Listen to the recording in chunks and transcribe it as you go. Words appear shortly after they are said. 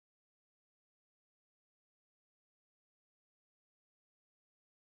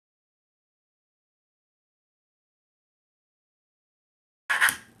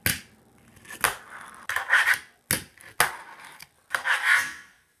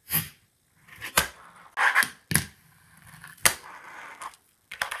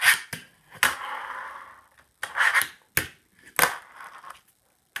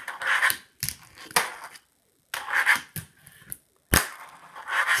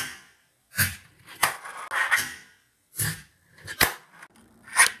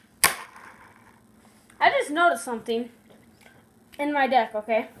just noticed something in my deck,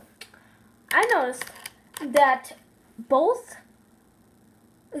 okay? I noticed that both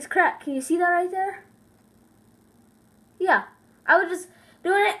is cracked. Can you see that right there? Yeah. I was just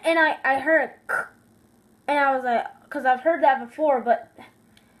doing it and I heard it. And I was like, because I've heard that before, but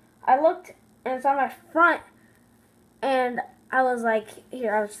I looked and it's on my front. And I was like,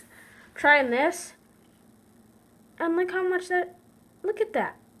 here, I was trying this. And look how much that, look at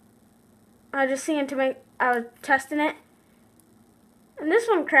that. I was just seeing I was testing it. And this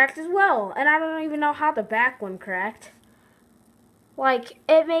one cracked as well. And I don't even know how the back one cracked. Like,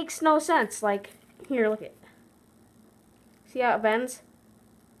 it makes no sense. Like, here, look at. See how it bends?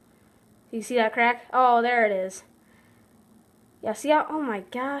 Do you see that crack? Oh, there it is. Yeah, see how, oh my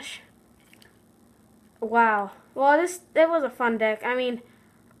gosh. Wow. Well, it was a fun deck. I mean,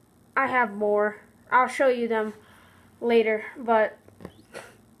 I have more. I'll show you them later, but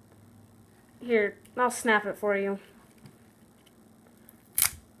here, I'll snap it for you.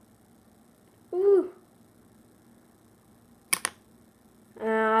 Ooh.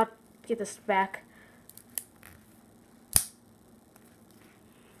 I'll get this back.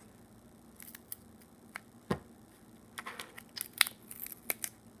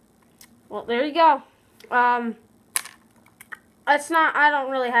 Well, there you go. It's not, I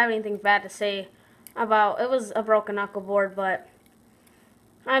don't really have anything bad to say about, it was a broken knuckle board, but,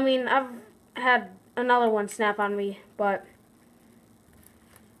 I mean, I've had another one snap on me, but,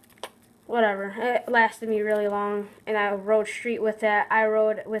 whatever. It lasted me really long, and I rode street with it. I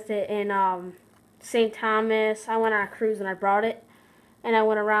rode with it in, St. Thomas. I went on a cruise and I brought it, and I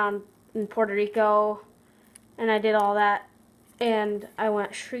went around in Puerto Rico, and I did all that, and I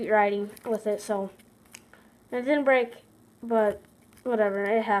went street riding with it, so it didn't break, but whatever,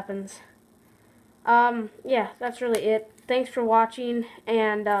 it happens. Yeah, that's really it. Thanks for watching,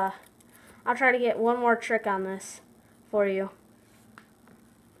 and I'll try to get one more trick on this for you.